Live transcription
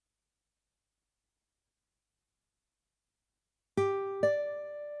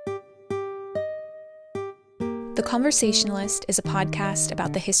The Conversationalist is a podcast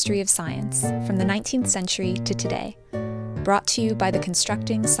about the history of science from the 19th century to today, brought to you by the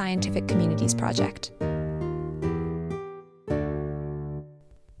Constructing Scientific Communities Project.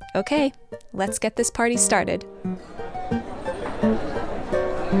 Okay, let's get this party started.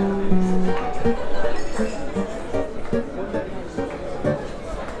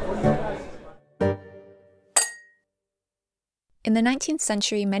 In the 19th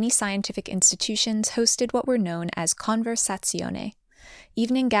century, many scientific institutions hosted what were known as Conversazione,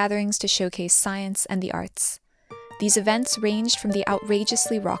 evening gatherings to showcase science and the arts. These events ranged from the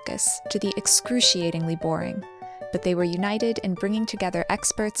outrageously raucous to the excruciatingly boring, but they were united in bringing together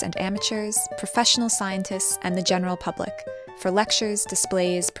experts and amateurs, professional scientists, and the general public for lectures,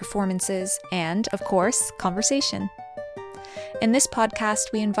 displays, performances, and, of course, conversation. In this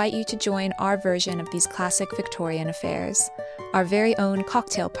podcast, we invite you to join our version of these classic Victorian affairs, our very own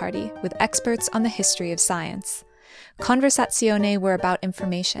cocktail party with experts on the history of science. Conversazione were about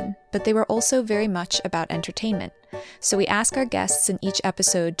information, but they were also very much about entertainment. So we ask our guests in each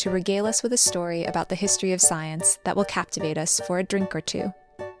episode to regale us with a story about the history of science that will captivate us for a drink or two.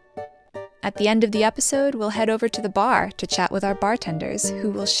 At the end of the episode, we'll head over to the bar to chat with our bartenders,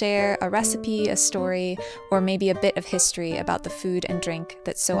 who will share a recipe, a story, or maybe a bit of history about the food and drink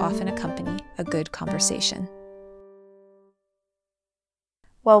that so often accompany a good conversation.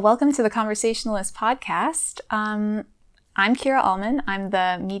 Well, welcome to the Conversationalist podcast. I'm Kira Allman. I'm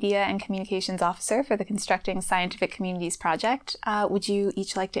the Media and Communications Officer for the Constructing Scientific Communities Project. Would you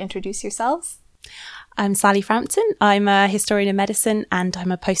each like to introduce yourselves? I'm Sally Frampton. I'm a historian of medicine and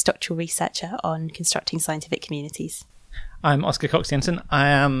I'm a postdoctoral researcher on constructing scientific communities. I'm Oscar Cox-Jensen. I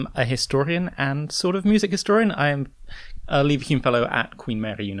am a historian and sort of music historian. I am a Leverhulme Fellow at Queen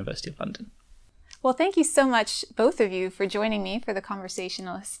Mary University of London. Well, thank you so much, both of you, for joining me for the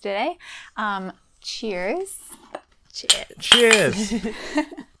Conversationalist today. Cheers. Cheers.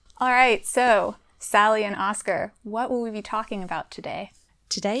 All right, so Sally and Oscar, what will we be talking about today?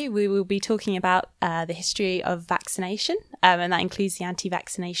 Today we will be talking about the history of vaccination, and that includes the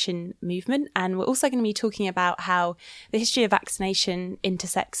anti-vaccination movement. And we're also going to be talking about how the history of vaccination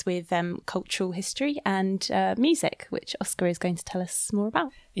intersects with cultural history and music, which Oscar is going to tell us more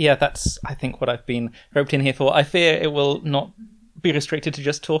about. Yeah, that's, I think, what I've been roped in here for. I fear it will not be restricted to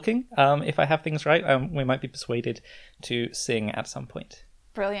just talking. If I have things right, we might be persuaded to sing at some point.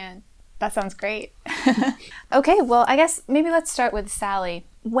 Brilliant. That sounds great. Okay, well, I guess maybe let's start with Sally.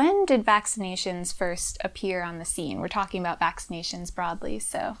 When did vaccinations first appear on the scene? We're talking about vaccinations broadly,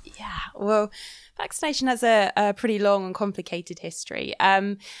 so. Yeah, well, vaccination has a pretty long and complicated history.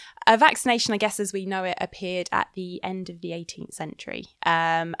 A vaccination, I guess, as we know it, appeared at the end of the 18th century.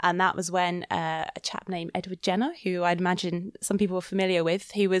 And that was when a chap named Edward Jenner, who I'd imagine some people are familiar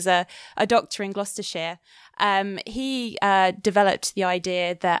with, who was a doctor in Gloucestershire, he developed the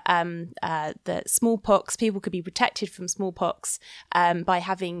idea that that smallpox, people could be protected from smallpox by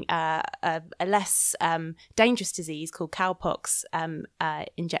having a less dangerous disease called cowpox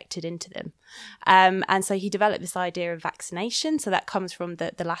injected into them. And so he developed this idea of vaccination. So that comes from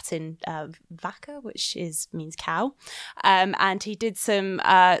the Latin vacca, which means cow. And he did some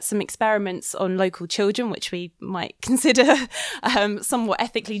experiments on local children, which we might consider somewhat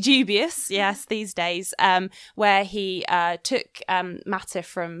ethically dubious, yes, these days, where he took matter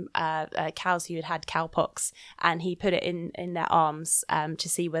from cows who had cowpox, and he put it in their arms to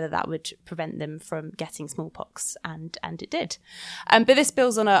see whether that would prevent them from getting smallpox, and it did. But this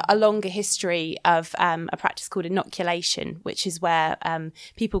builds on a longer history of a practice called inoculation, which is where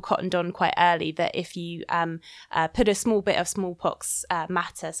people cottoned on quite early that if you put a small bit of smallpox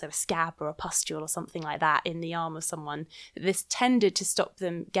matter, so a scab or a pustule or something like that, in the arm of someone, this tended to stop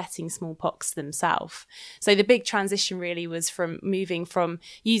them getting smallpox themselves. So the big transition really was from moving from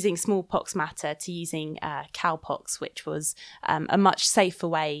using smallpox matter to using cowpox, which was a much safer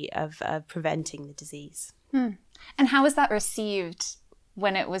way of preventing the disease. And how was that received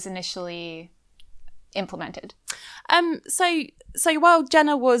when it was initially implemented? So while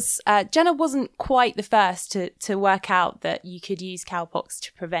Jenner wasn't quite the first to work out that you could use cowpox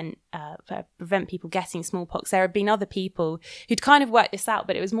to prevent people getting smallpox, there had been other people who'd kind of worked this out,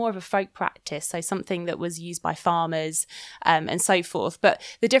 but it was more of a folk practice, so something that was used by farmers and so forth. But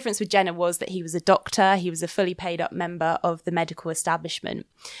the difference with Jenner was that he was a doctor, he was a fully paid up member of the medical establishment,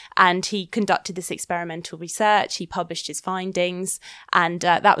 and he conducted this experimental research, he published his findings, and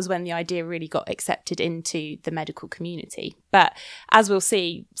that was when the idea really got accepted into the medical community. But as we'll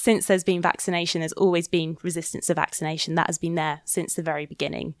see, since there's been vaccination, there's always been resistance to vaccination. That has been there since the very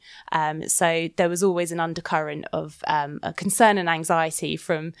beginning. So there was always an undercurrent of a concern and anxiety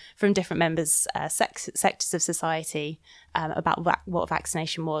from different members, sectors of society about what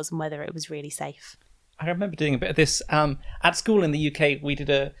vaccination was and whether it was really safe. I remember doing a bit of this at school in the UK. We did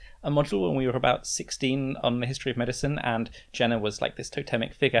a module when we were about 16 on the history of medicine, and Jenner was like this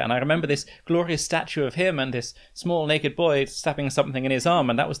totemic figure. And I remember this glorious statue of him and this small naked boy stabbing something in his arm,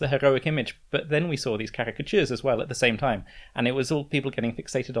 and that was the heroic image. But then we saw these caricatures as well at the same time, and it was all people getting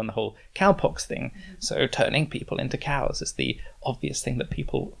fixated on the whole cowpox thing. So turning people into cows is the obvious thing that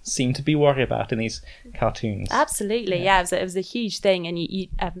people seem to be worried about in these cartoons. Absolutely, yeah. It was a huge thing, and you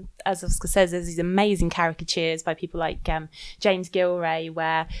as Oscar says, there's these amazing caricatures by people like James Gilray,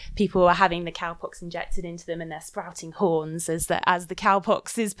 where people are having the cowpox injected into them and they're sprouting horns as the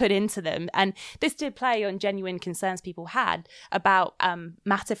cowpox is put into them. And this did play on genuine concerns people had about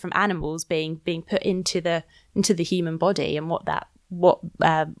matter from animals being put into the human body, and what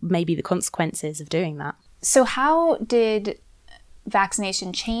may be the consequences of doing that. So how did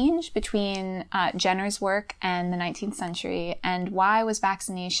vaccination change between Jenner's work and the 19th century, and why was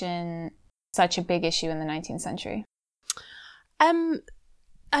vaccination such a big issue in the 19th century?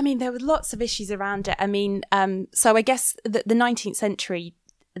 I mean, there were lots of issues around it. I mean, so I guess the 19th century,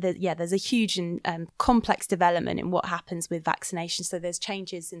 there's a huge and complex development in what happens with vaccination. So there's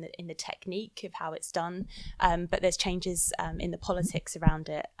changes in the technique of how it's done, but there's changes in the politics around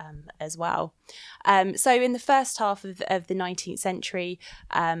it as well. So in the first half of the 19th century,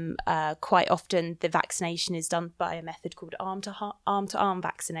 quite often the vaccination is done by a method called arm-to-arm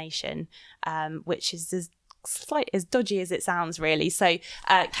vaccination, which is as dodgy as it sounds, really. So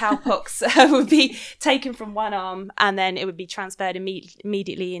cowpox would be taken from one arm and then it would be transferred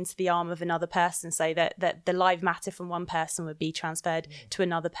immediately into the arm of another person, so that the live matter from one person would be transferred to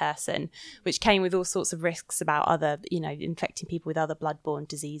another person, which came with all sorts of risks about other, infecting people with other bloodborne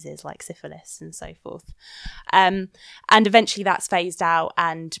diseases like syphilis and so forth. And eventually that's phased out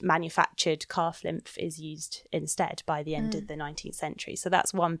and manufactured calf lymph is used instead by the end of the 19th century. So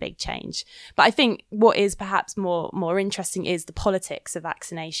that's one big change. But I think what is perhaps more interesting is the politics of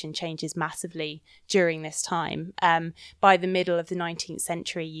vaccination changes massively during this time. By the middle of the 19th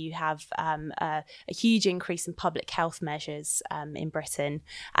century, you have a huge increase in public health measures in Britain.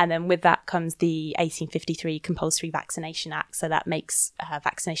 And then with that comes the 1853 Compulsory Vaccination Act. So that makes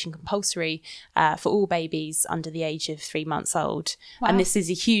vaccination compulsory for all babies under the age of 3 months old. Wow. And this is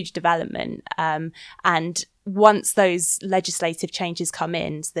a huge development. And once those legislative changes come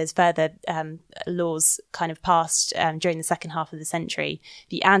in, so there's further laws kind of passed during the second half of the century,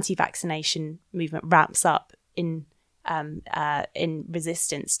 the anti-vaccination movement ramps up in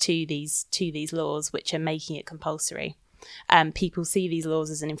resistance to these laws, which are making it compulsory. People see these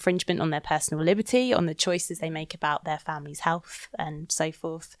laws as an infringement on their personal liberty, on the choices they make about their family's health and so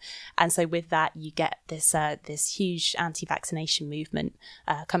forth. And so with that, you get this huge anti-vaccination movement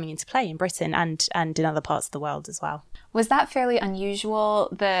coming into play in Britain and in other parts of the world as well. Was that fairly unusual,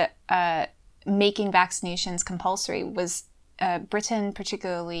 the making vaccinations compulsory? Was Britain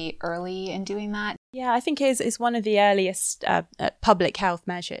particularly early in doing that? Yeah, I think it's one of the earliest public health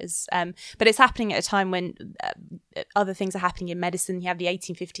measures, but it's happening at a time when other things are happening in medicine. You have the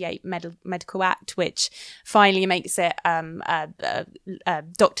 1858 Medical Act, which finally makes it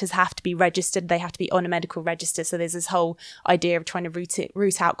doctors have to be registered. They have to be on a medical register. So there's this whole idea of trying to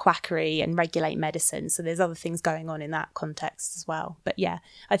root out quackery and regulate medicine. So there's other things going on in that context as well. But yeah,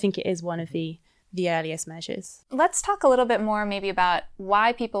 I think it is one of the earliest measures. Let's talk a little bit more maybe about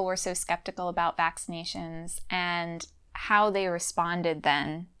why people were so skeptical about vaccinations and how they responded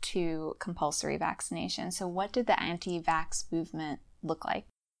then to compulsory vaccination. So what did the anti-vax movement look like?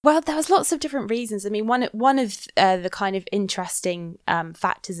 Well, there was lots of different reasons. I mean, one of the kind of interesting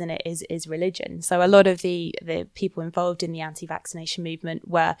factors in it is religion. So a lot of the people involved in the anti-vaccination movement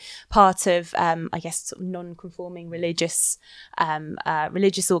were part of, I guess, sort of non-conforming religious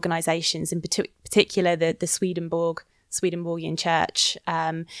organisations, in particular the Swedenborgian Church,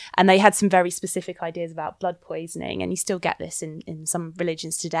 and they had some very specific ideas about blood poisoning, and you still get this in some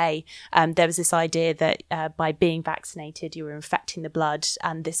religions today. There was this idea that by being vaccinated, you were infecting the blood,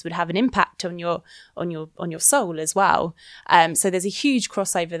 and this would have an impact on your soul as well. So there's a huge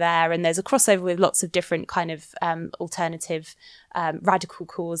crossover there, and there's a crossover with lots of different kind of alternative radical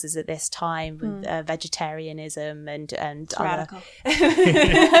causes at this time with vegetarianism and other, radical.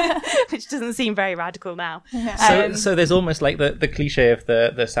 which doesn't seem very radical now. So there's almost like the cliche of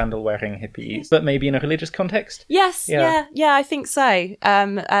the sandal wearing hippies, but maybe in a religious context. Yes, yeah, I think so.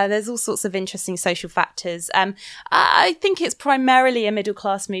 There's all sorts of interesting social factors. I think it's primarily a middle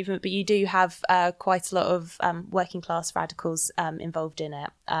class movement, but you do have quite a lot of working class radicals involved in it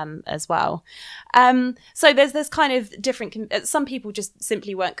as well. So there's kind of different. Some people just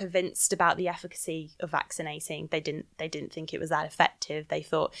simply weren't convinced about the efficacy of vaccinating. They didn't think it was that effective. They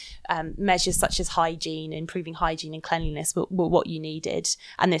thought measures such as hygiene, improving hygiene and cleanliness were what you needed,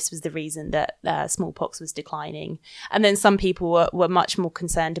 and this was the reason that smallpox was declining. And then some people were much more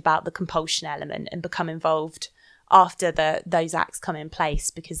concerned about the compulsion element and become involved after those acts come in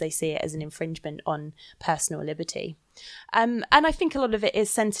place because they see it as an infringement on personal liberty. And I think a lot of it is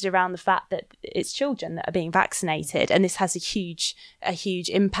centred around the fact that it's children that are being vaccinated, and this has a huge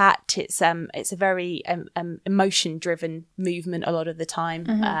impact. It's a very emotion-driven movement a lot of the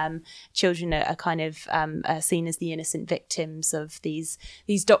time. Children are kind of seen as the innocent victims of these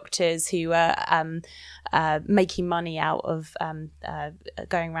doctors who are making money out of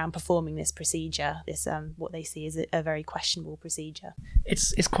going around performing this procedure. This what they see as a very questionable procedure.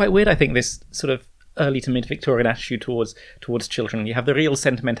 It's quite weird, I think, this sort of early to mid-Victorian attitude towards children. You have the real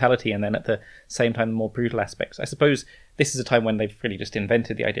sentimentality and then at the same time the more brutal aspects. I suppose this is a time when they've really just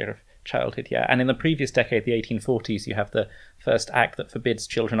invented the idea of childhood, yeah. And in the previous decade, the 1840s, you have the first act that forbids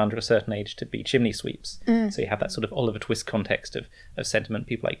children under a certain age to be chimney sweeps. So you have that sort of Oliver Twist context of sentiment,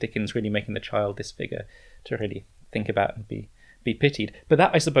 people like Dickens really making the child this figure to really think about and be pitied. But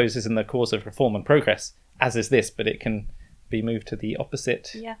that, I suppose, is in the cause of reform and progress, as is this, but it can be moved to the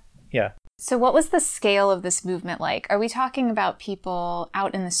opposite. Yeah. So what was the scale of this movement like? Are we talking about people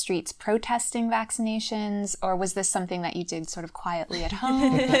out in the streets protesting vaccinations, or was this something that you did sort of quietly at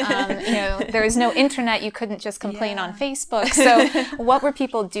home? There was no internet. You couldn't just complain on Facebook. So what were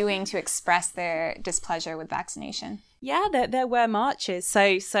people doing to express their displeasure with vaccination? Yeah, there were marches. So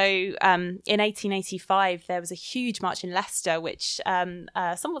in 1885, there was a huge march in Leicester, which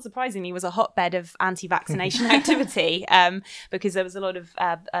somewhat surprisingly was a hotbed of anti-vaccination activity because there was a lot of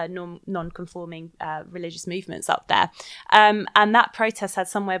non-conforming religious movements up there. And that protest had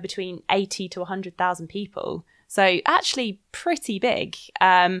somewhere between 80 to 100,000 people. So actually pretty big.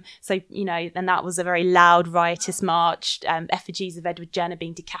 And that was a very loud, riotous march, effigies of Edward Jenner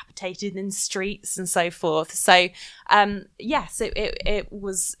being decapitated in the streets and so forth. So, yes, it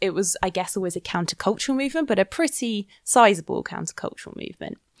was, I guess, always a countercultural movement, but a pretty sizable countercultural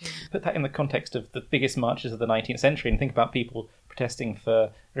movement. Put that in the context of the biggest marches of the 19th century and think about people protesting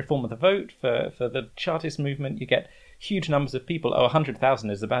for reform of the vote, for the Chartist movement. You get huge numbers of people. 100,000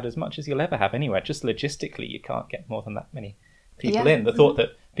 is about as much as you'll ever have anywhere. Just logistically, you can't get more than that many people in. The thought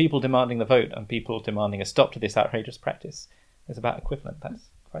that people demanding the vote and people demanding a stop to this outrageous practice is about equivalent. That's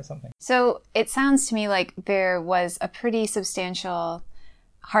quite something. So it sounds to me like there was a pretty substantial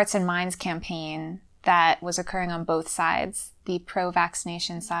Hearts and Minds campaign that was occurring on both sides, the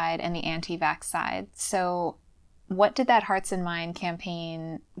pro-vaccination side and the anti-vax side. So what did that Hearts and Mind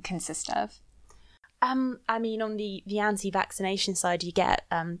campaign consist of? On the anti-vaccination side, you get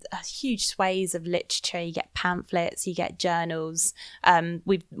huge swathes of literature, you get pamphlets, you get journals.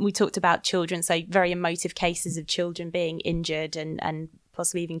 We talked about children, so very emotive cases of children being injured and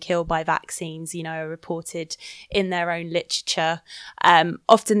possibly even killed by vaccines, are reported in their own literature.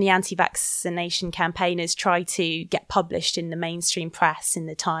 Often the anti-vaccination campaigners try to get published in the mainstream press, in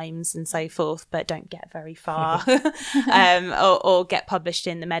the Times and so forth, but don't get very far, or get published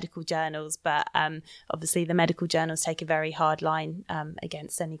in the medical journals. But obviously the medical journals take a very hard line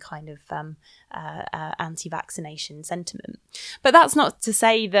against any kind of anti-vaccination sentiment. But that's not to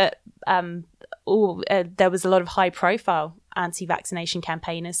say that there was a lot of high-profile anti-vaccination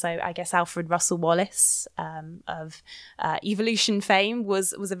campaigners. So I guess Alfred Russel Wallace of evolution fame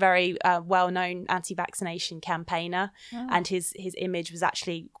was a very well-known anti-vaccination campaigner, and his image was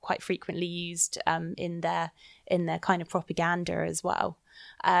actually quite frequently used in their kind of propaganda as well.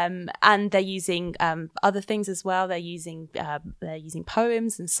 And they're using other things as well. They're using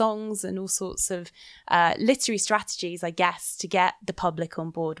poems and songs and all sorts of literary strategies, I guess, to get the public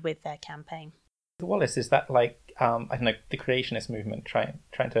on board with their campaign. Wallace, is that like the creationist movement trying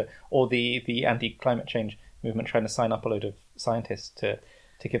to, or the anti-climate change movement trying to sign up a load of scientists to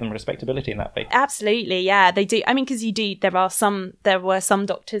give them respectability in that way? Absolutely, yeah, they do. I mean, because there were some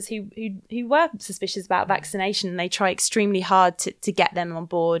doctors who were suspicious about vaccination, and they try extremely hard to get them on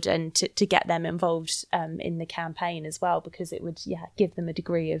board and to get them involved in the campaign as well, because it would give them a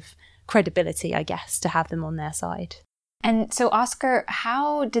degree of credibility, I guess, to have them on their side. And so, Oscar,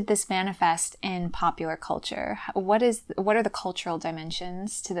 how did this manifest in popular culture? What are the cultural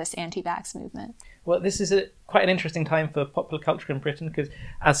dimensions to this anti-vax movement? Well, this is quite an interesting time for popular culture in Britain because,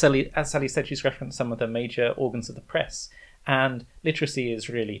 as Sally said, she's referenced some of the major organs of the press, and literacy is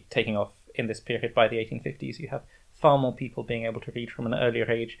really taking off in this period. By the 1850s, you have far more people being able to read from an earlier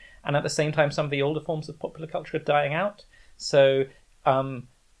age, and at the same time, some of the older forms of popular culture are dying out. So,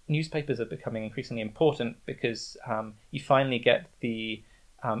 newspapers are becoming increasingly important because you finally get the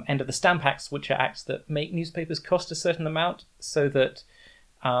end of the Stamp Acts, which are acts that make newspapers cost a certain amount so that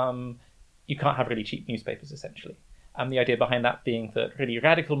you can't have really cheap newspapers, essentially. The idea behind that being that really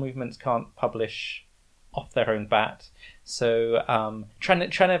radical movements can't publish off their own bat. So trying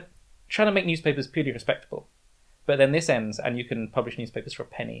to make newspapers purely respectable. But then this ends and you can publish newspapers for a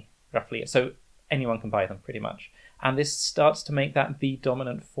penny, roughly. So anyone can buy them, pretty much. And this starts to make that the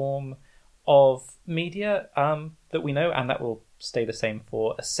dominant form of media that we know, and that will stay the same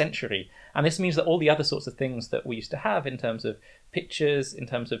for a century. And this means that all the other sorts of things that we used to have in terms of pictures, in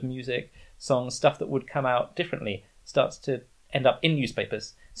terms of music, songs, stuff that would come out differently, starts to end up in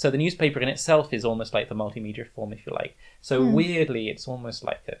newspapers. So the newspaper in itself is almost like the multimedia form, if you like. So weirdly, it's almost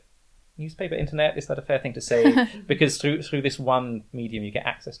like a newspaper internet. Is that a fair thing to say? Because through this one medium, you get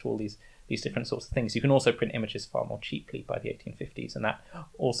access to all these different sorts of things. You can also print images far more cheaply by the 1850s, and that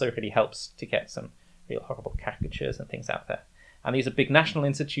also really helps to get some real horrible caricatures and things out there. And these are big national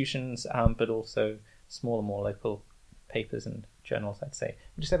institutions, but also smaller, more local papers and journals, I'd say.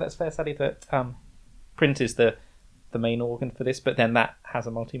 Would you say that's fair, Sally, that print is the main organ for this, but then that has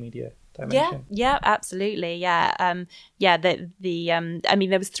a multimedia dimension? Yeah, absolutely. Yeah. I mean,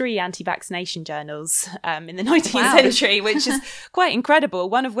 there was 3 anti-vaccination journals in the 19th century, which is quite incredible.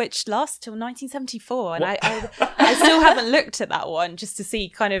 One of which lasts till 1974, and I still haven't looked at that one just to see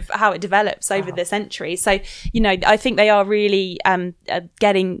kind of how it develops over the century. So, I think they are really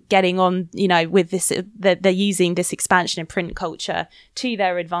getting on, with this. They're using this expansion in print culture to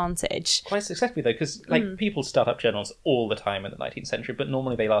their advantage. Quite successfully, though, because people start up journals all the time in the 19th century, but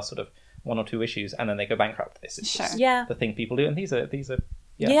normally they last sort of 1 or 2 issues and then they go bankrupt. This is just the thing people do, and these are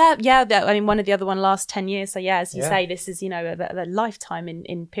I mean, one of the other one lasts 10 years. So as you say, this is a lifetime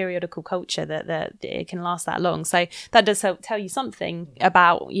in periodical culture that it can last that long. So that does tell you something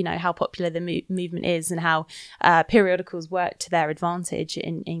about how popular the movement is and how periodicals work to their advantage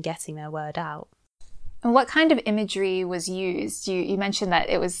in getting their word out. And what kind of imagery was used? You mentioned that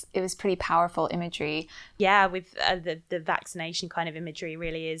it was pretty powerful imagery. Yeah, with the vaccination kind of imagery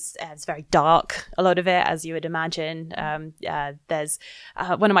really is it's very dark, a lot of it, as you would imagine. There's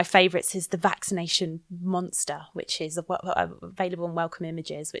one of my favourites is the vaccination monster, which is available in Welcome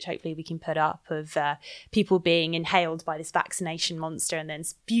Images, which hopefully we can put up, of people being inhaled by this vaccination monster and then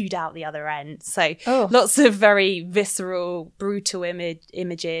spewed out the other end. So lots of very visceral, brutal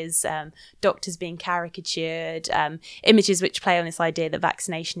images, doctors being caricatured, images which play on this idea that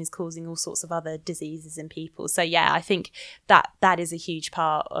vaccination is causing all sorts of other diseases in people. So I think that is a huge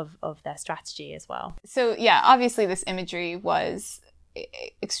part of their strategy as well. So obviously this imagery was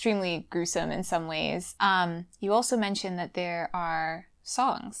extremely gruesome in some ways. You also mentioned that there are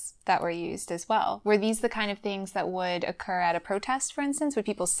songs that were used as well. Were these the kind of things that would occur at a protest, for instance? Would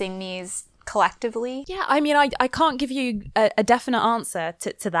people sing these collectively? Yeah, I mean, I can't give you a definite answer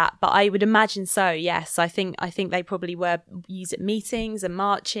to that, but I would imagine so. Yes, I think they probably were used at meetings and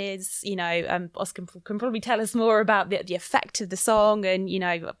marches. Oscar can probably tell us more about the effect of the song, and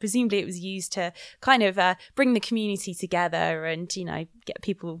presumably it was used to kind of bring the community together and get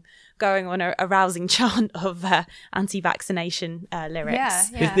people going on a rousing chant of anti-vaccination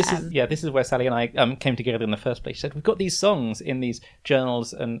lyrics. This is where Sally and I came together in the first place. She said, we've got these songs in these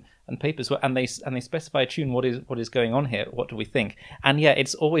journals and papers, and they specify a tune. What is going on here? What do we think? And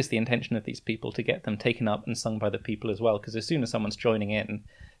it's always the intention of these people to get them taken up and sung by the people as well, because as soon as someone's joining in,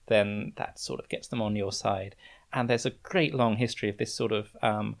 then that sort of gets them on your side. And there's a great long history of this sort of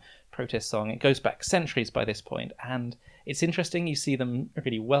protest song. It goes back centuries by this point, and it's interesting. You see them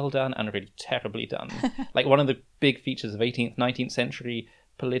really well done and really terribly done. Like one of the big features of 18th, 19th century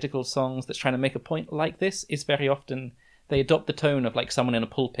political songs that's trying to make a point like this is very often they adopt the tone of like someone in a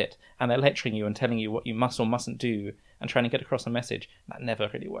pulpit, and they're lecturing you and telling you what you must or mustn't do and trying to get across a message. That never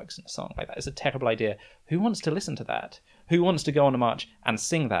really works in a song like that. It's a terrible idea. Who wants to listen to that? Who wants to go on a march and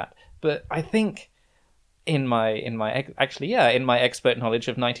sing that? But I think in my expert knowledge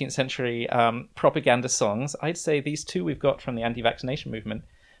of 19th century propaganda songs, I'd say these two we've got from the anti-vaccination movement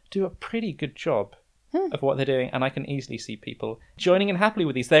do a pretty good job of what they're doing, and I can easily see people joining in happily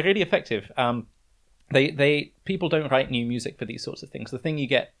with these. They're really effective. People don't write new music for these sorts of things. The thing you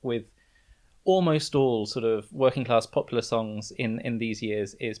get with almost all sort of working class popular songs in these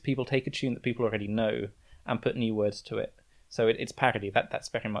years is people take a tune that people already know and put new words to it. So it's parody. That's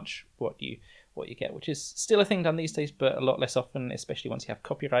very much what you get, which is still a thing done these days, but a lot less often, especially once you have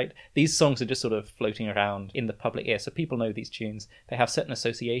copyright. These songs are just sort of floating around in the public ear, so people know these tunes. They have certain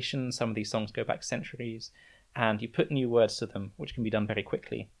associations. Some of these songs go back centuries, and you put new words to them, which can be done very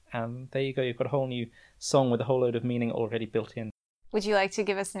quickly. And there you go. You've got a whole new song with a whole load of meaning already built in. Would you like to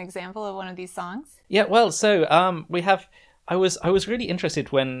give us an example of one of these songs? Yeah, well, so we have. I was really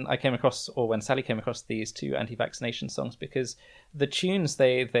interested when I came across, or when Sally came across, these two anti-vaccination songs, because the tunes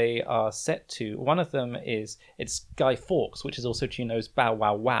they are set to, one of them it's Guy Fawkes, which is also tuned as Bow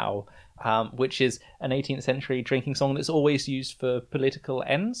Wow Wow, which is an 18th century drinking song that's always used for political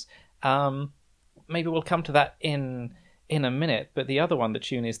ends. Maybe we'll come to that in a minute, but the other one, the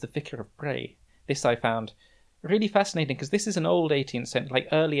tune, is The Vicar of Bray. This I found really fascinating because this is an old 18th century, like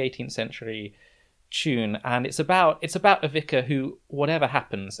early 18th century tune, and it's about a vicar who, whatever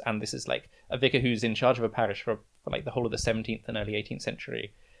happens, and this is like a vicar who's in charge of a parish for like the whole of the 17th and early 18th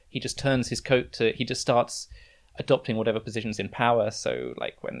century. He just turns his coat to, he just starts adopting whatever positions in power. So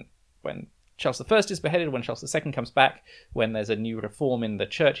like when Charles I is beheaded, when Charles II comes back, when there's a new reform in the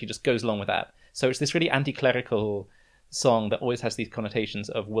church, he just goes along with that. So it's this really anti-clerical song that always has these connotations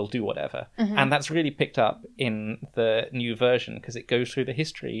of we'll do whatever. Mm-hmm. And that's really picked up in the new version because it goes through the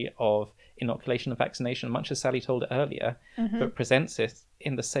history of inoculation and vaccination, much as Sally told it earlier, mm-hmm. but presents it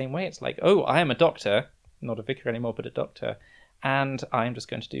in the same way. It's like, oh, I am a doctor, not a vicar anymore, but a doctor, and I'm just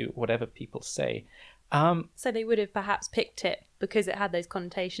going to do whatever people say. So they would have perhaps picked it because it had those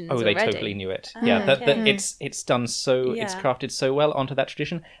connotations already. They totally knew it. Yeah, that it's done so, it's crafted so well onto that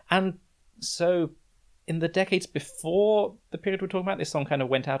tradition. And so in the decades before the period we're talking about, this song kind of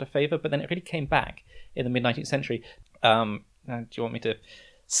went out of favour, but then it really came back in the mid-19th century. Do you want me to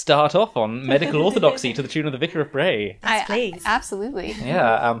start off on medical orthodoxy to the tune of The Vicar of Bray? Yes, please. Absolutely.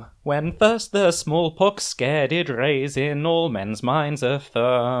 Yeah. When first the smallpox scare did raise in all men's minds a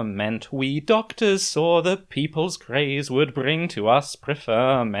ferment, we doctors saw the people's greys would bring to us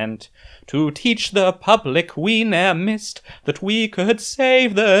preferment. To teach the public we ne'er missed that we could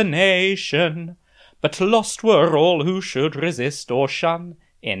save the nation. But lost were all who should resist or shun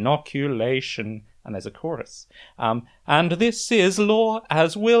inoculation. And there's a chorus. And this is law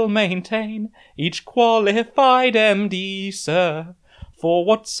as will maintain each qualified MD, sir. For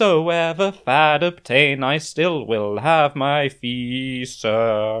whatsoever fad obtain, I still will have my fee,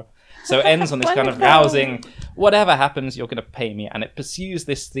 sir. So it ends on this kind of rousing, whatever happens, you're going to pay me. And it pursues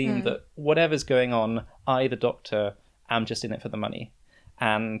this theme that whatever's going on, I, the doctor, am just in it for the money.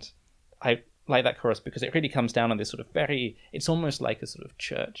 And I like that chorus because it really comes down on this sort of it's almost like a sort of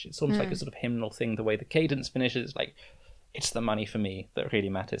church. It's almost like a sort of hymnal thing, the way the cadence finishes, like, it's the money for me that really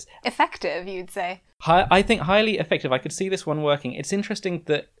matters. Effective, you'd say. I think highly effective. I could see this one working. It's interesting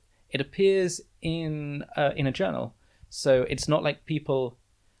that it appears in a journal. So it's not like people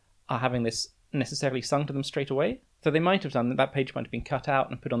are having this necessarily sung to them straight away. So they might have done, that page might have been cut out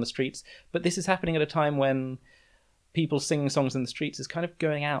and put on the streets. But this is happening at a time when people singing songs in the streets is kind of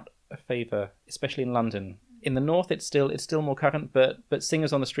going out of favour, especially in London. In the north, it's still more current, but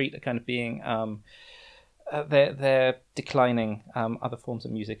singers on the street are kind of being they're declining. Other forms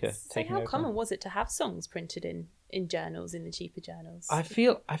of music are taking over. How common was it to have songs printed in journals, in the cheaper journals? I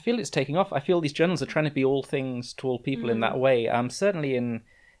feel it's taking off. I feel these journals are trying to be all things to all people in that way. Certainly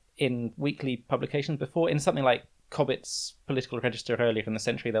in weekly publications before, in something like Cobbett's Political Register earlier in the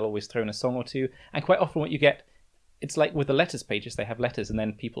century, they'll always throw in a song or two, and quite often what you get, it's like with the letters pages, they have letters and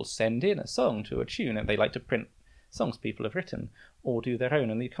then people send in a song to a tune, and they like to print songs people have written or do their own,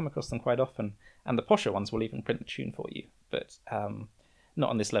 and you come across them quite often. And the posher ones will even print the tune for you, but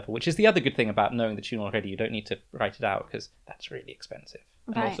not on this level, which is the other good thing about knowing the tune already. You don't need to write it out because that's really expensive.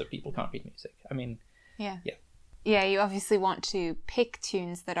 And also people can't read music. I mean, yeah. Yeah, you obviously want to pick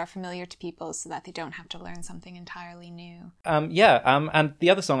tunes that are familiar to people so that they don't have to learn something entirely new. And the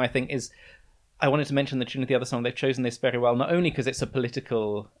other song I think is, I wanted to mention the tune of the other song. They've chosen this very well, not only because it's a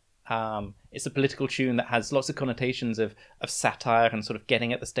political tune that has lots of connotations of satire and sort of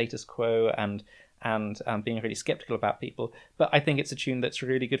getting at the status quo and being really skeptical about people, but I think it's a tune that's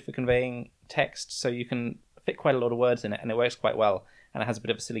really good for conveying text, so you can fit quite a lot of words in it, and it works quite well, and it has a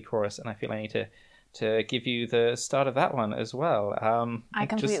bit of a silly chorus, and I feel I need to give you the start of that one as well. I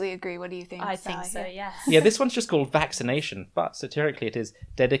completely agree. What do you think? I think so, yes. Yeah, this one's just called Vaccination, but satirically it is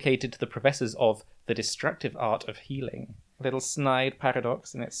dedicated to the professors of the destructive art of healing. Little snide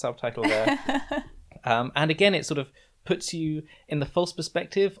paradox in its subtitle there. And again, it sort of puts you in the false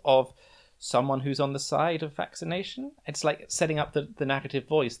perspective of someone who's on the side of vaccination. It's like setting up the narrative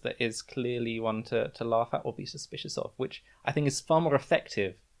voice that is clearly one to laugh at or be suspicious of, which I think is far more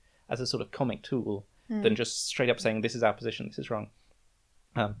effective as a sort of comic tool than just straight up saying, this is our position, this is wrong.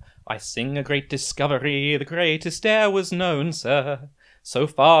 I sing a great discovery, the greatest e'er was known, sir. So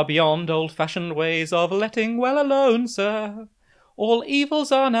far beyond old-fashioned ways of letting well alone, sir. All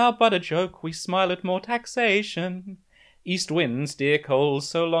evils are now but a joke, we smile at more taxation. East winds, dear coals,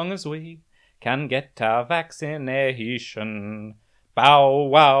 so long as we can get our vaccination. Bow,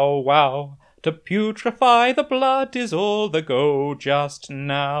 wow, wow, to putrefy the blood is all the go just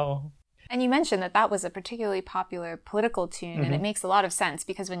now. And you mentioned that was a particularly popular political tune, and it makes a lot of sense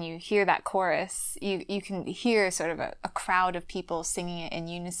because when you hear that chorus, you can hear sort of a crowd of people singing it in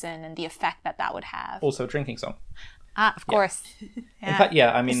unison and the effect that would have. Also a drinking song. Of course. Yeah. In fact,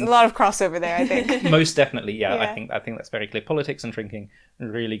 I mean, there's a lot of crossover there, I think. Most definitely, yeah. I think that's very clear. Politics and drinking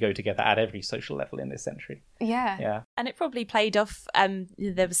really go together at every social level in this century. Yeah. And it probably played off.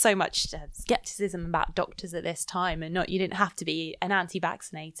 There was so much skepticism about doctors at this time, and you didn't have to be an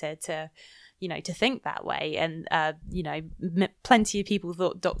anti-vaccinator to think that way. And plenty of people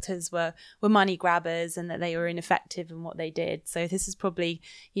thought doctors were money grabbers and that they were ineffective in what they did. So this is probably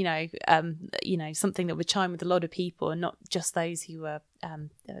something that would chime with a lot of people, and not just those who were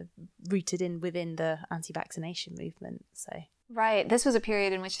rooted within the anti-vaccination movement. So right, this was a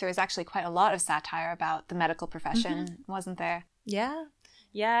period in which there was actually quite a lot of satire about the medical profession, wasn't there? Yeah,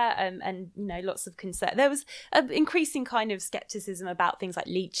 and lots of concern. There was an increasing kind of skepticism about things like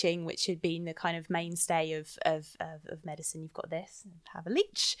leeching, which had been the kind of mainstay of medicine. You've got this, have a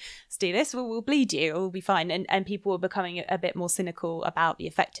leech, let's do this, we'll bleed you, we'll be fine. And people were becoming a bit more cynical about the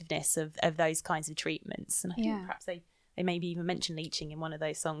effectiveness of those kinds of treatments. And I think perhaps they maybe even mention leeching in one of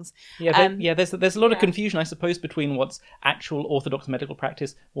those songs. There's a lot of confusion, I suppose, between what's actual orthodox medical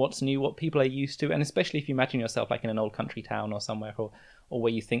practice, what's new, what people are used to, and especially if you imagine yourself like in an old country town or somewhere, or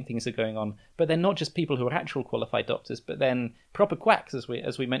where you think things are going on. But they're not just people who are actual qualified doctors, but then proper quacks, as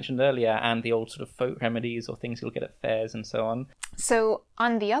we mentioned earlier, and the old sort of folk remedies or things you'll get at fairs and so on. So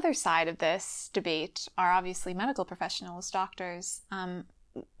on the other side of this debate are obviously medical professionals, doctors.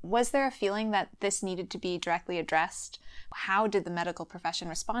 Was there a feeling that this needed to be directly addressed? How did the medical profession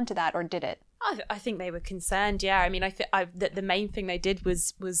respond to that, or did it? I think they were concerned. Yeah, I mean, I think that the main thing they did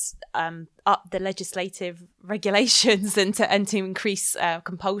was up the legislative regulations and to increase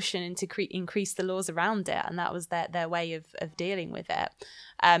compulsion and to increase the laws around it, and that was their way of dealing with it.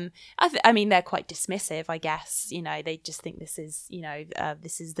 I mean, they're quite dismissive, I guess. They just think this is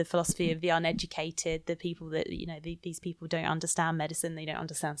the philosophy of the uneducated, the people that these people don't understand medicine, they don't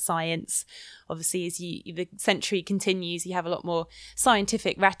understand science. Obviously, as the century continues, you have a lot more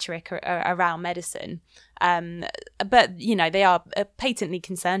scientific rhetoric around medicine, but they are patently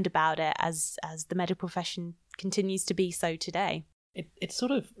concerned about it as the medical profession continues to be so today. It's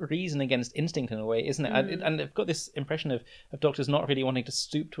sort of reason against instinct in a way, isn't it? And I've got this impression of doctors not really wanting to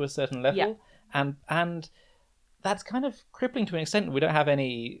stoop to a certain level, and that's kind of crippling to an extent. We don't have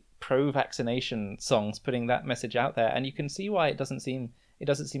any pro-vaccination songs putting that message out there, and you can see why it doesn't seem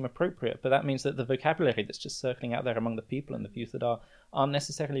appropriate. But that means that the vocabulary that's just circling out there among the people and the views that aren't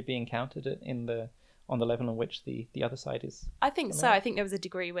necessarily being counted on the level on which the other side is. I think so. I think there was a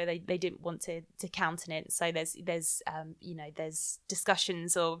degree where they didn't want to counten it. So there's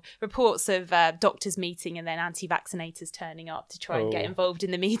discussions or reports of doctors meeting and then anti-vaccinators turning up to try and get involved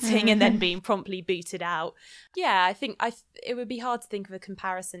in the meeting and then being promptly booted out. Yeah, I think it would be hard to think of a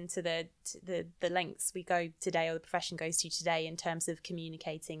comparison to the lengths we go today, or the profession goes to today, in terms of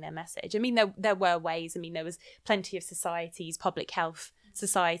communicating their message. I mean, there were ways. I mean, there was plenty of societies, public health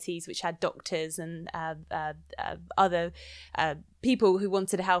societies, which had doctors and other people who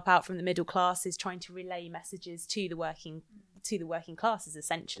wanted to help out from the middle classes, trying to relay messages to the working classes.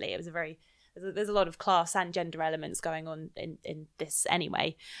 Essentially, there's a lot of class and gender elements going on in this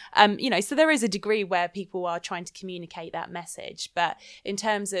anyway. So there is a degree where people are trying to communicate that message, but in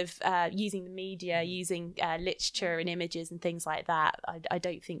terms of using the media, using literature and images and things like that, I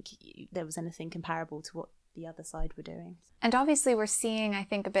don't think there was anything comparable to what the other side were doing. And obviously we're seeing, I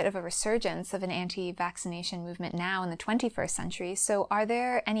think, a bit of a resurgence of an anti-vaccination movement now in the 21st century. So are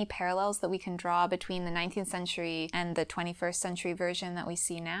there any parallels that we can draw between the 19th century and the 21st century version that we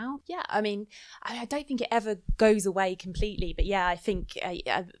see now? Yeah, I mean, I don't think it ever goes away completely, but yeah, I think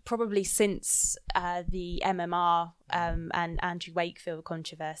probably since the MMR and Andrew Wakefield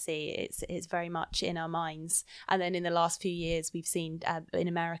controversy, it's very much in our minds. And then in the last few years, we've seen in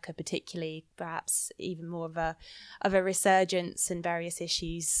America particularly, perhaps even more of a resurgence in various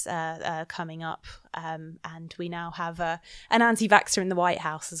issues coming up. And we now have an anti-vaxxer in the White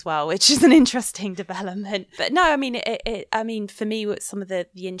House as well, which is an interesting development. But no, I mean, for me, some of the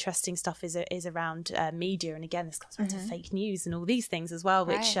interesting stuff is around media, and again, this comes back to fake news and all these things as well,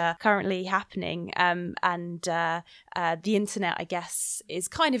 which are currently happening. And the internet, I guess, is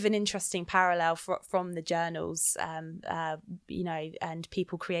kind of an interesting parallel from the journals, and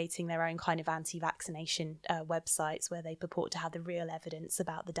people creating their own kind of anti-vaccination websites where they purport to have the real evidence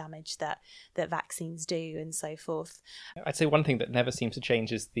about the damage that vaccines do and so forth. I'd say one thing that never seems to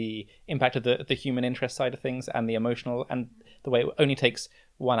change is the impact of the human interest side of things, and the emotional, and the way it only takes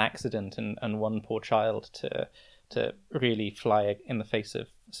one accident and one poor child to really fly in the face of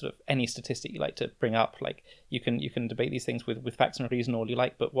sort of any statistic you like to bring up. Like you can debate these things with facts and reason all you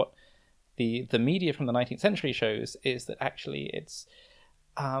like, but what the media from the 19th century shows is that actually it's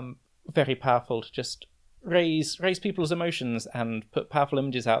very powerful to just raise people's emotions and put powerful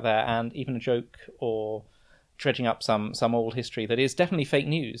images out there, and even a joke or dredging up some old history that is definitely fake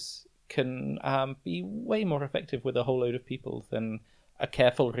news can be way more effective with a whole load of people than a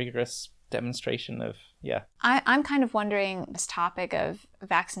careful, rigorous demonstration of, I'm kind of wondering, this topic of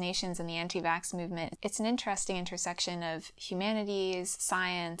vaccinations and the anti-vax movement, it's an interesting intersection of humanities,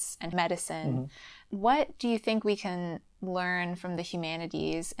 science, and medicine. What do you think we can learn from the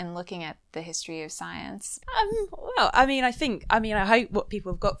humanities and looking at the history of science? I hope what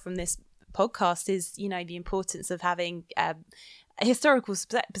people have got from this podcast is, the importance of having a historical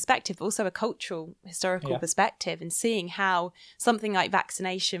perspective, but also a cultural historical perspective, and seeing how something like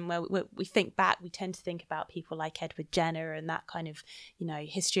vaccination, where we think back, we tend to think about people like Edward Jenner and that kind of,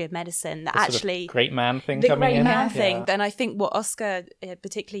 history of medicine, that actually great man thing, thing. And I think what Oscar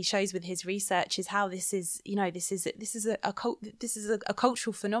particularly shows with his research is how this is a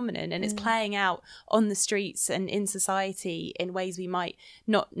cultural phenomenon, and it's playing out on the streets and in society in ways we might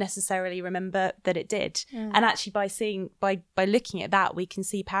not necessarily remember that it did. And actually, by looking at that, we can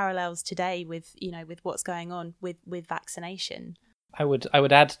see parallels today with what's going on with vaccination. I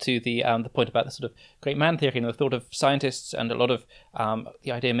would add to the point about the sort of great man theory and the thought of scientists, and a lot of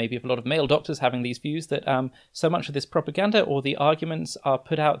the idea maybe of a lot of male doctors having these views that so much of this propaganda or the arguments are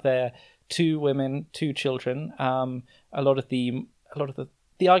put out there to women, to children. A lot of the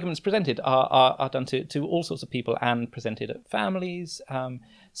arguments presented are done to all sorts of people and presented at families.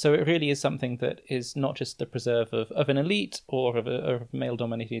 So it really is something that is not just the preserve of an elite or of a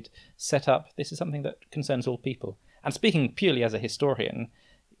male-dominated setup. This is something that concerns all people. And speaking purely as a historian,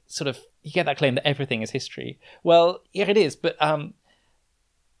 sort of you get that claim that everything is history. Well, yeah, it is, but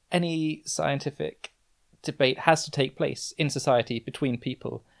any scientific debate has to take place in society between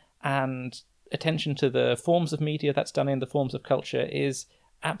people, and attention to the forms of media that's done in the forms of culture is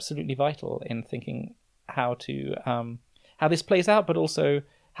absolutely vital in thinking how this plays out, but also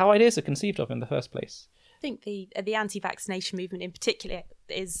how ideas are conceived of in the first place. I think the anti-vaccination movement in particular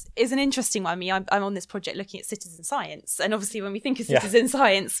is an interesting one. I mean, I'm on this project looking at citizen science, and obviously when we think of citizen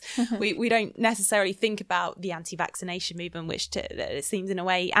science, we don't necessarily think about the anti-vaccination movement, which it seems in a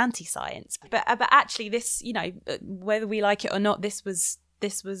way anti-science. But actually, this, whether we like it or not, this was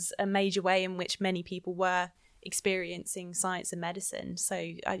a major way in which many people were experiencing science and medicine. So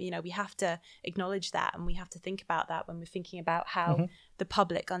we have to acknowledge that, and we have to think about that when we're thinking about how the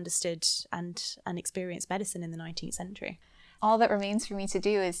public understood and experienced medicine in the 19th century. All that remains for me to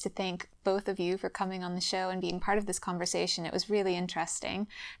do is to thank both of you for coming on the show and being part of this conversation. It was really interesting.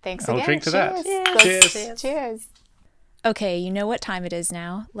 Thanks again. I'll drink to Cheers. that. Cheers. Cheers. Okay, you know what time it is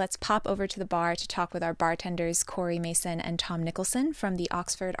now. Let's pop over to the bar to talk with our bartenders, Corey Mason and Tom Nicholson from the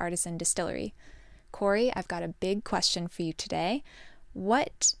Oxford Artisan Distillery. Corey, I've got a big question for you today.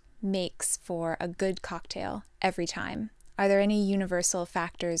 What makes for a good cocktail every time? Are there any universal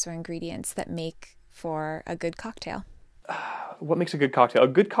factors or ingredients that make for a good cocktail? What makes a good cocktail? A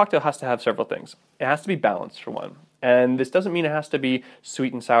good cocktail has to have several things. It has to be balanced, for one. And this doesn't mean it has to be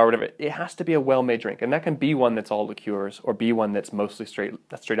sweet and sour, whatever. It has to be a well-made drink. And that can be one that's all liqueurs or be one that's mostly straight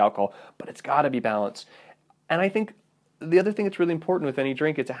alcohol. But it's got to be balanced. And I think the other thing that's really important with any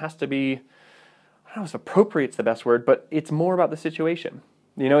drink is it has to be, I don't know if appropriate's the best word, but it's more about the situation.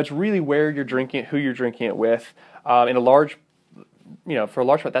 It's really where you're drinking it, who you're drinking it with. For a large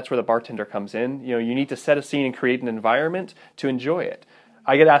part, that's where the bartender comes in. You need to set a scene and create an environment to enjoy it.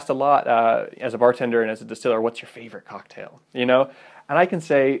 I get asked a lot as a bartender and as a distiller, what's your favorite cocktail? And I can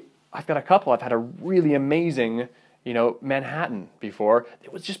say, I've got a couple. I've had a really amazing, Manhattan before.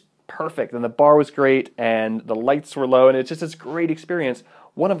 It was just perfect, and the bar was great, and the lights were low, and it's just this great experience.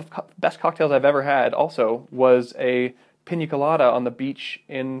 One of the best cocktails I've ever had also was a pina colada on the beach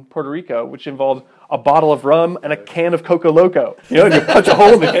in Puerto Rico, which involved a bottle of rum and a can of Coco Loco. You know, and you punch a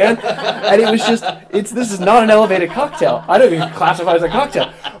hole in the can, and it was just, this is not an elevated cocktail. I don't even classify it as a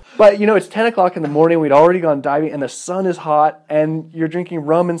cocktail. But, you know, it's 10 o'clock in the morning, we'd already gone diving, and the sun is hot, and you're drinking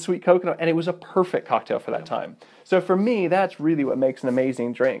rum and sweet coconut, and it was a perfect cocktail for that time. So for me, that's really what makes an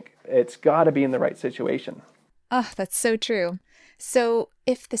amazing drink. It's got to be in the right situation. Oh, that's so true. So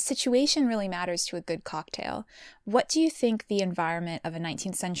if the situation really matters to a good cocktail, what do you think the environment of a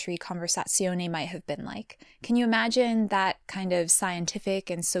 19th century conversazione might have been like? Can you imagine that kind of scientific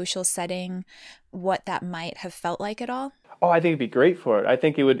and social setting, what that might have felt like at all? Oh, I think it'd be great for it. I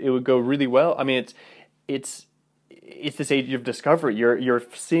think it would go really well. I mean, it's this age of discovery. You're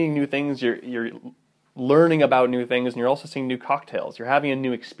seeing new things. You're learning about new things, and you're also seeing new cocktails. You're having a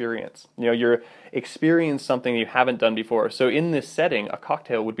new experience. You know, you're experiencing something you haven't done before. So in this setting, a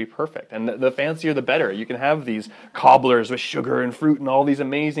cocktail would be perfect. And the fancier, the better. You can have these cobblers with sugar and fruit and all these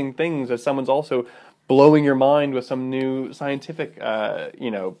amazing things as someone's also blowing your mind with some new scientific,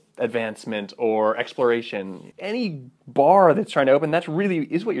 advancement or exploration. Any bar that's trying to open, that's really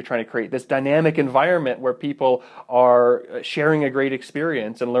is what you're trying to create, this dynamic environment where people are sharing a great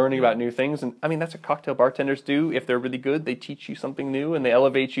experience and learning about new things. And I mean, that's what cocktail bartenders do. If they're really good, they teach you something new and they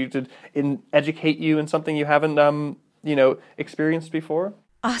elevate you to educate you in something you haven't, experienced before.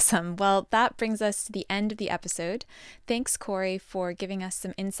 Awesome. Well, that brings us to the end of the episode. Thanks, Corey, for giving us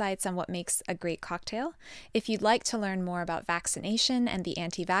some insights on what makes a great cocktail. If you'd like to learn more about vaccination and the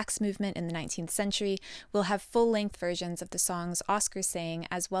anti-vax movement in the 19th century, we'll have full-length versions of the songs Oscar's saying,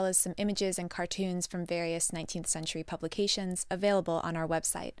 as well as some images and cartoons from various 19th century publications available on our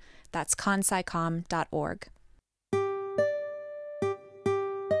website. That's conscicom.org.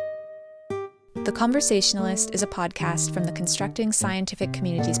 The Conversationalist is a podcast from the Constructing Scientific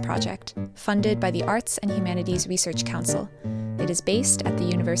Communities Project, funded by the Arts and Humanities Research Council. It is based at the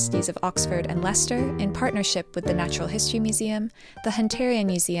Universities of Oxford and Leicester in partnership with the Natural History Museum, the Hunterian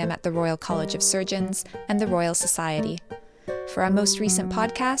Museum at the Royal College of Surgeons, and the Royal Society. For our most recent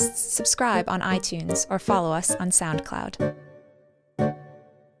podcasts, subscribe on iTunes or follow us on SoundCloud.